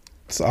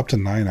 It's up to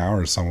 9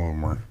 hours, some of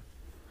them were.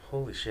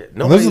 Holy shit.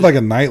 No, this is like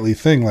a nightly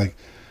thing. Like,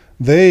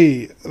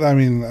 they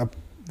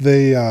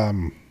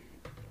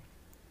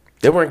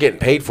weren't getting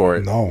paid for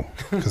it. No,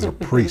 because they're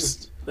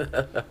priests.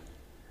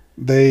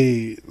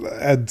 They,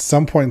 at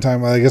some point in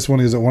time, I guess when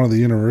he was at one of the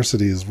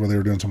universities where they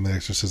were doing some of the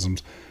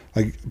exorcisms,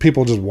 like,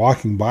 people just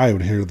walking by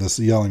would hear this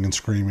yelling and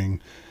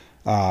screaming.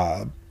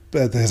 At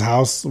his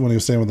house, when he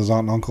was staying with his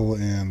aunt and uncle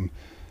in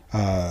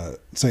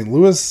St.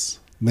 Louis,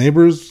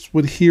 neighbors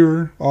would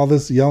hear all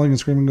this yelling and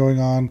screaming going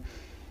on.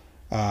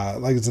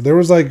 Like I said, there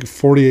was like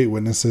 48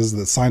 witnesses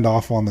that signed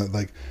off on that.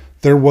 Like,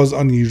 there was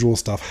unusual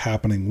stuff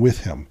happening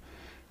with him.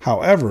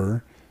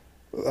 However,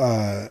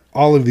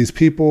 all of these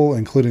people,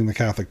 including the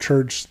Catholic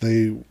Church,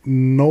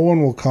 no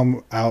one will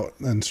come out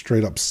and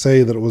straight up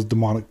say that it was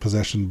demonic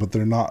possession, but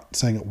they're not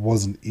saying it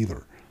wasn't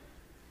either.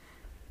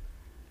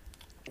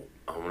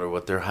 I wonder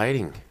what they're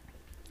hiding.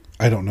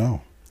 I don't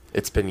know.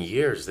 It's been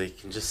years. They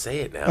can just say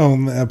it now.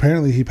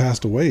 Apparently he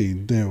passed away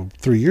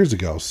 3 years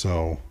ago,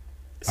 so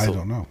I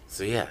don't know.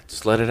 So yeah,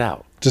 just let it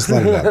out. Just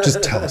let it out.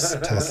 Just tell us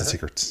the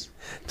secrets.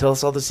 Tell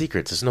us all the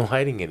secrets. There's no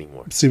hiding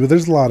anymore. See, but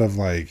there's a lot of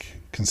like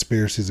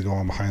conspiracies that go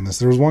on behind this.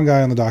 There was one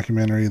guy on the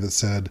documentary that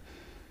said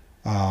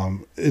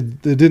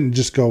it didn't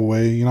just go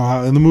away. You know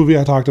how in the movie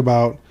I talked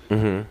about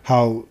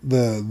how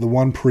the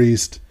one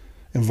priest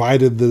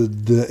invited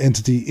the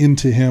entity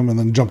into him and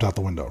then jumped out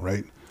the window,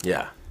 right?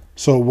 Yeah.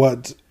 So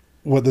what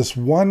this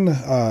one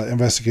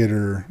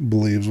investigator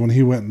believes, when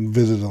he went and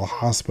visited the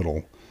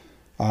hospital,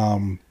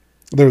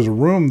 there was a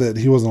room that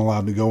he wasn't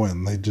allowed to go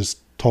in. They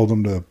just told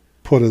him to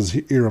put his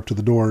ear up to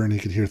the door and he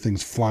could hear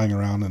things flying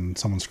around and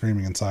someone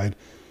screaming inside.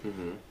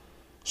 Mm-hmm.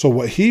 So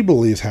what he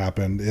believes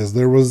happened is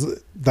there was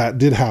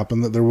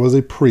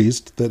a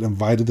priest that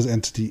invited this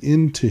entity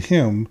into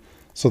him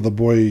so the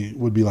boy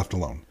would be left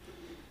alone.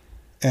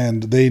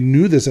 And they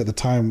knew this at the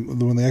time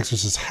when the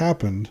exorcism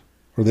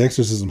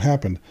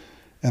happened,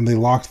 and they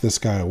locked this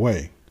guy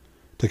away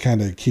to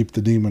kind of keep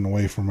the demon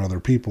away from other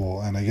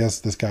people. And I guess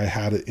this guy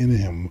had it in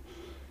him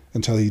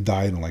until he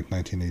died in like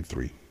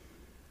 1983.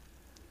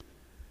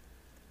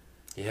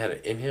 He had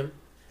it in him?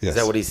 Yes.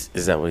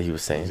 Is that what he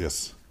was saying?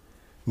 Yes.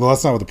 Well,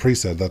 that's not what the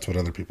priest said. That's what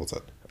other people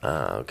said.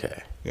 Ah,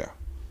 okay. Yeah.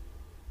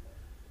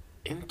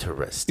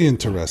 Interesting.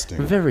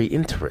 Very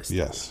interesting.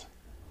 Yes.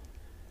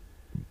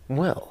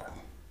 Well,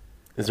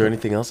 is there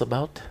anything else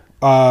about?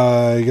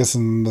 I guess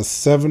in the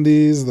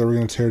 70s, they were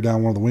going to tear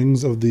down one of the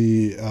wings of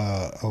the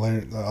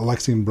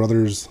Alexian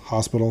Brothers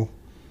Hospital.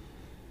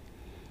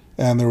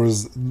 And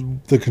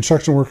the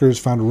construction workers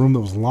found a room that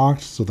was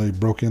locked, so they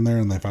broke in there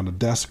and they found a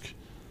desk.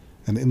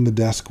 And in the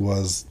desk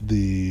was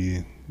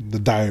the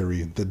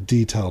diary that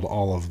detailed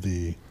all of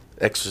the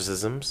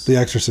exorcisms. The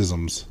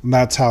exorcisms. And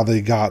that's how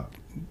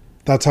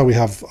we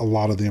have a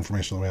lot of the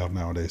information that we have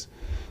nowadays.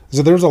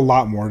 So there's a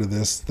lot more to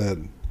this that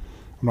I'm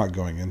not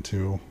going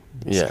into.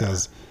 Yeah.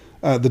 Because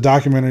the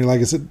documentary, like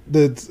I said,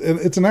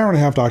 it's an hour and a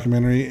half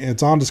documentary.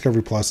 It's on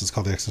Discovery Plus. It's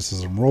called The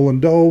Exorcism of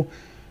Roland Doe.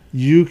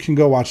 You can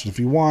go watch it if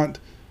you want.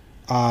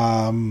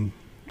 Or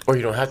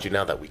you don't have to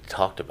now that we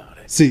talked about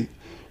it. See,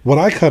 what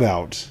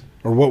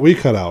we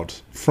cut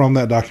out from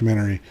that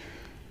documentary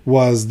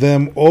was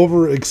them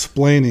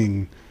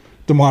over-explaining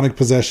demonic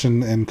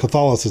possession and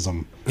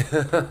Catholicism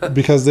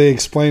because they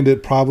explained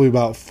it probably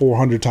about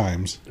 400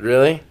 times.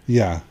 Really?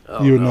 Yeah.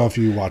 Oh, you would know if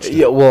you watched it.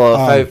 Yeah, well,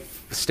 if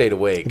I stayed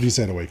awake. If you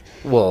stayed awake.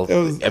 Well,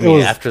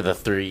 after the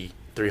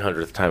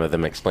 300th time of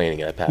them explaining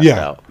it, I passed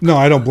out. No,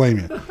 I don't blame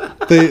you.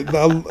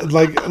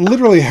 Like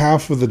literally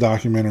half of the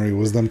documentary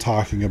was them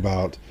talking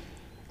about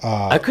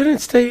I couldn't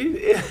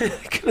stay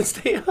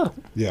up.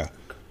 Yeah.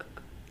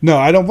 No,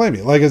 I don't blame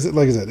you. Like I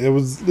said, it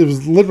was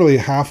literally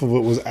half of it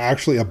was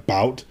actually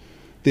about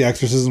the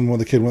exorcism, what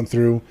the kid went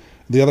through.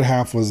 The other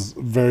half was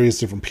various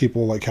different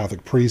people, like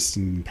Catholic priests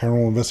and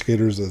paranormal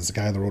investigators. There's a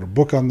guy that wrote a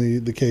book on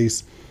the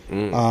case.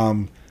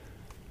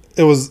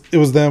 It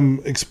was them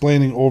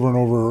explaining over and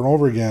over and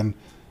over again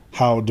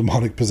how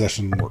demonic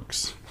possession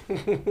works.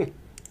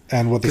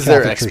 And what the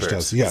Catholic Church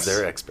does. Yes.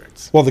 They're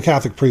experts. Well, the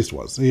Catholic priest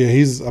was. Yeah,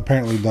 he's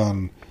apparently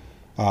done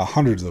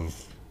hundreds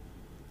of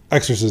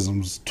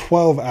exorcisms,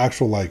 12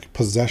 actual like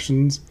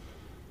possessions,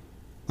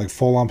 like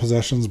full-on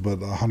possessions,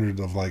 but hundreds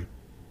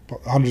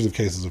of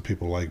cases of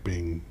people like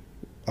being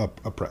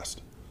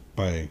oppressed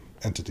by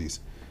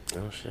entities.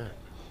 Oh shit!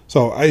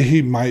 So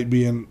he might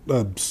be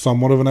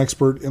somewhat of an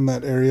expert in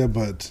that area,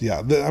 but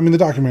yeah, the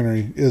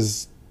documentary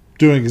is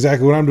doing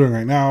exactly what I'm doing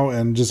right now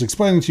and just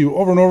explaining to you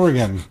over and over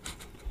again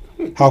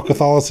how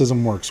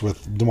Catholicism works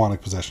with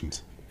demonic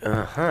possessions.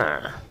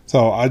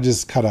 So I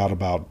just cut out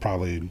about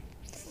probably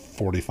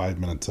 45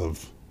 minutes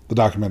of the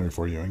documentary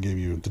for you and gave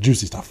you the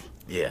juicy stuff.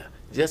 Yeah,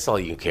 that's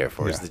all you care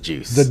for is the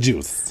juice. The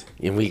juice.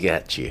 And we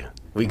got you.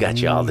 We got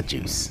you all the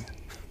juice.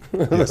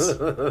 Yes.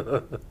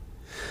 The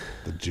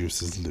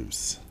juice is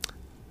loose.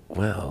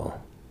 Well,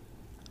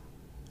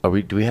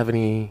 do we have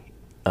any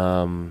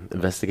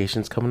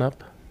investigations coming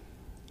up?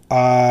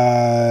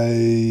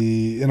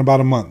 In about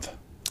a month.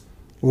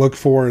 Look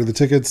for the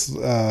tickets.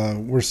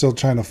 We're still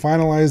trying to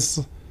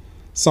finalize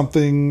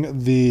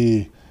something.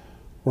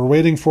 We're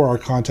waiting for our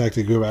contact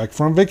to go back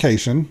from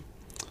vacation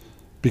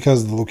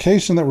because the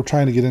location that we're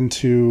trying to get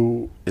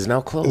into is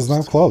now closed.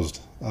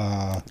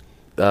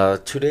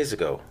 2 days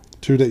ago.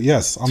 2 days.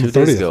 Yes, on the 30th.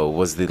 2 days ago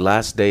was the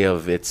last day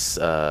of its.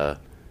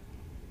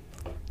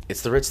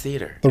 It's the Ritz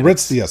Theater. The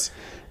Ritz, yes.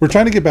 We're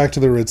trying to get back to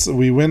the Ritz.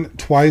 We went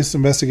twice,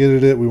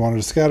 investigated it. We wanted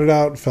to scout it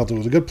out. Felt it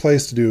was a good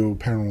place to do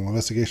paranormal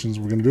investigations.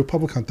 We're going to do a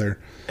public hunt there.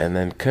 And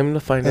then come to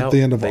find out at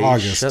the end of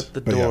August, shut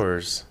the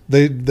doors.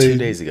 They 2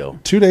 days ago.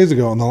 2 days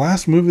ago, and the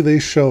last movie they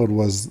showed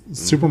was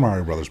Super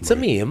Mario Brothers movie.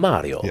 To me, a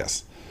Mario.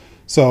 Yes.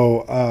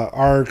 So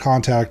our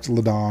contact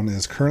LaDawn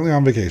is currently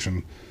on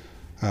vacation.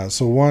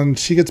 So when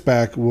she gets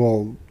back,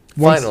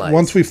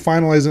 once we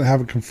finalize it and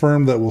have it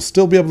confirmed that we'll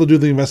still be able to do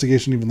the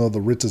investigation, even though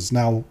the Ritz is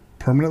now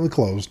permanently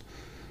closed.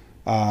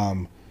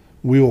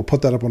 We will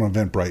put that up on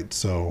Eventbrite.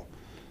 So,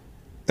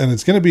 and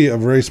it's going to be a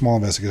very small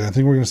investigation. I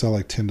think we're going to sell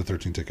like 10 to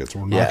 13 tickets.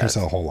 We're not going to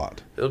sell a whole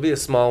lot. It'll be a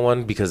small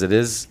one because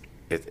it's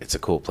a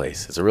cool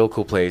place. It's a real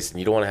cool place, and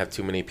you don't want to have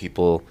too many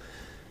people.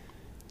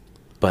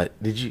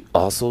 But did you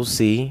also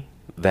see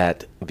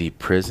that the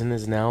prison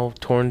is now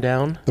torn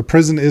down? The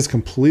prison is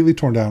completely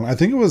torn down. I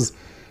think it was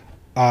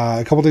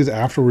a couple days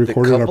after we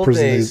recorded our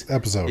Prison Days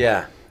episode.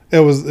 Yeah. It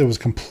was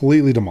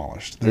completely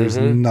demolished. There's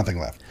nothing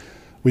left.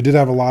 We did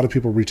have a lot of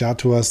people reach out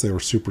to us. They were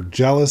super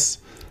jealous.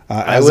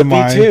 As am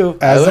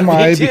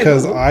I,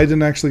 because I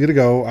didn't actually get to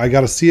go. I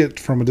got to see it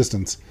from a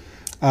distance.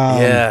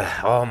 Yeah.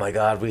 Oh my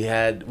God.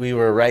 We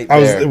were right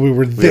there. We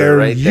were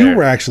there. You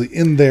were actually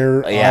in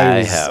there.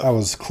 Yeah, I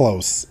was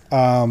close.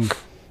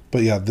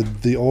 But yeah,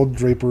 the old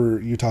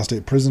Draper Utah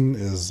State Prison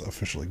is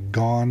officially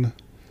gone.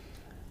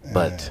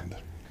 But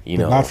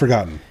not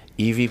forgotten.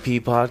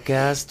 EVP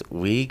podcast,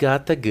 we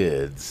got the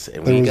goods,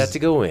 and we got to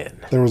go in.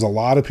 There was a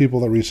lot of people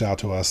that reached out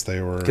to us.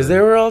 Because they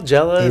were all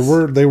jealous.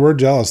 They were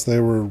jealous. They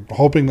were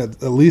hoping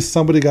that at least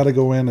somebody got to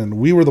go in, and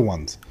we were the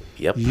ones.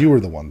 Yep. You were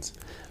the ones.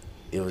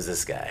 It was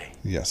this guy.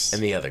 Yes.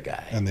 And the other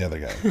guy.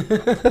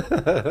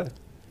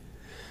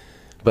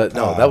 But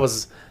no, that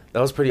was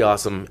pretty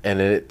awesome, and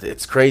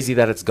it's crazy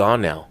that it's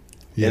gone now.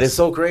 Yes. It is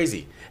so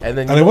crazy. And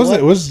then it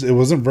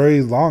wasn't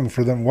very long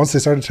for them. Once they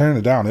started turning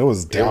it down, it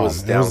was down. It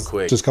was down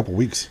quick. Just a couple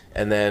weeks.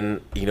 And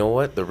then you know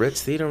what? The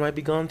Ritz Theater might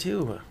be gone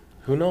too.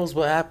 Who knows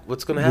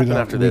what's going to happen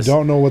after this? We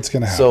don't know what's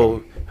going to happen.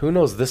 So who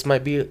knows? This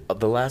might be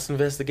the last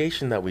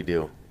investigation that we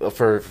do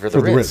for the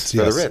Ritz.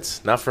 For the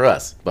Ritz, not for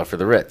us, but for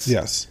the Ritz.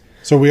 Yes.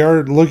 So we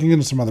are looking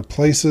into some other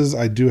places.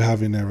 I do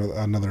have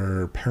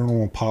another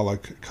paranormal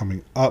potluck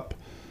coming up,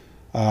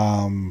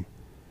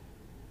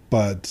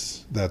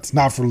 but that's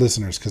not for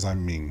listeners because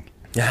I'm mean.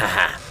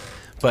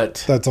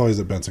 But that's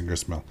always at Benson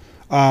Gristmill.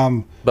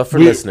 But for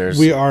listeners,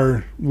 we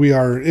are.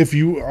 If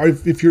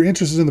you're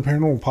interested in the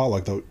paranormal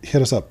potluck, though,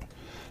 hit us up.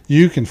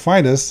 You can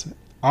find us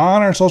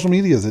on our social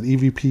medias at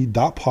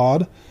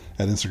evp.pod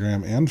at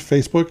Instagram and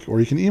Facebook, or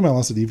you can email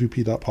us at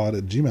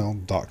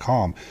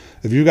evp.pod@gmail.com.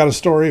 If you've got a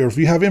story, or if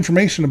you have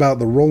information about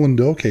the Roland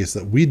Doe case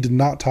that we did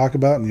not talk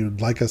about and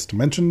you'd like us to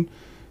mention,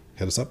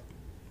 hit us up.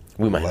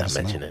 We might not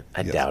mention it.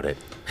 I doubt it.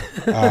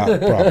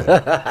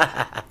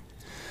 Probably.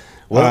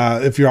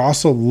 If you're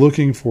also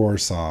looking for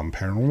some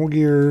paranormal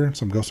gear,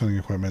 some ghost hunting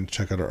equipment,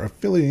 check out our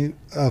affiliate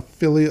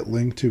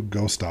link to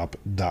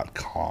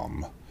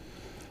ghoststop.com.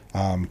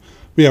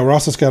 But yeah, we're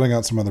also scouting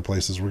out some other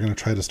places. We're going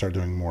to try to start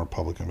doing more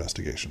public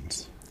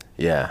investigations.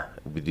 Yeah,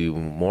 we do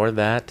more of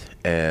that.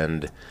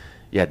 And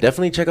yeah,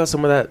 definitely check out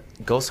some of that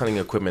ghost hunting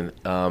equipment.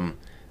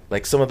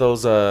 Like some of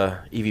those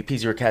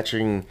EVPs you were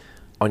catching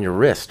on your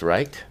wrist,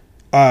 right?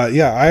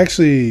 Yeah, I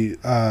actually...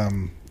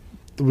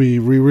 We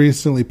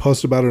recently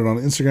posted about it on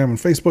Instagram and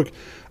Facebook.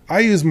 I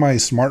use my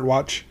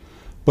smartwatch,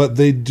 but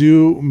they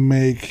do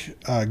make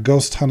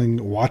ghost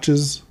hunting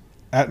watches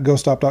at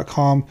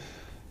ghoststop.com.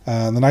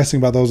 The nice thing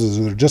about those is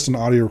they're just an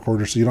audio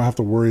recorder, so you don't have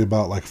to worry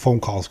about like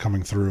phone calls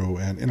coming through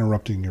and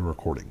interrupting your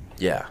recording.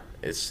 Yeah,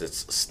 it's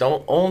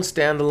own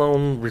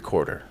standalone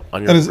recorder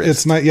on your wrist.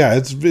 It's not. Yeah,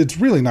 it's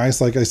really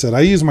nice. Like I said, I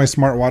use my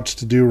smartwatch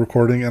to do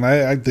recording, and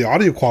the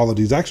audio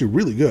quality is actually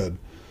really good.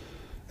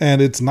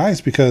 And it's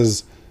nice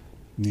because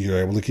you're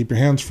able to keep your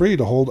hands free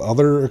to hold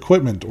other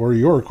equipment or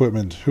your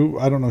equipment.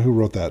 I don't know who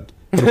wrote that.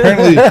 But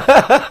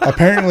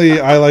apparently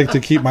I like to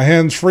keep my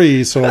hands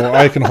free so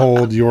I can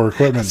hold your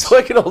equipment. So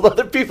I can hold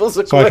other people's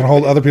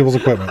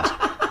equipment.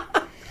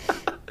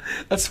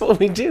 That's what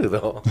we do,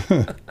 though.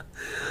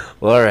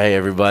 Well, all right,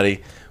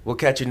 everybody. We'll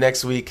catch you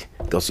next week.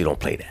 Go so you don't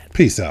play that.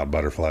 Peace out,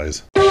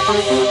 butterflies.